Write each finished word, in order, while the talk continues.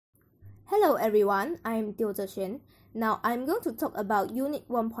Hello everyone, I am Xuan. Now I'm going to talk about Unit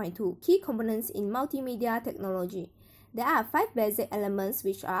 1.2 Key Components in Multimedia Technology. There are 5 basic elements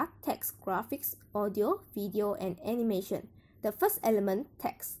which are text, graphics, audio, video, and animation. The first element,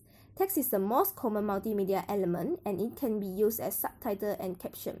 text. Text is the most common multimedia element and it can be used as subtitle and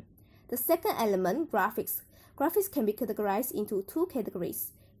caption. The second element, graphics. Graphics can be categorized into 2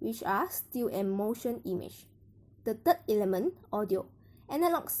 categories, which are still and motion image. The third element, audio.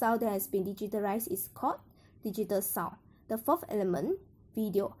 Analog sound that has been digitalized is called digital sound. The fourth element,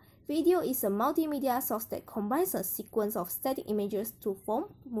 video. Video is a multimedia source that combines a sequence of static images to form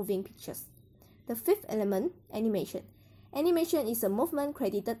moving pictures. The fifth element, animation. Animation is a movement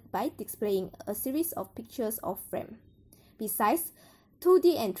credited by displaying a series of pictures or frames. Besides,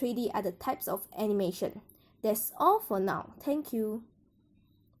 2D and 3D are the types of animation. That's all for now. Thank you.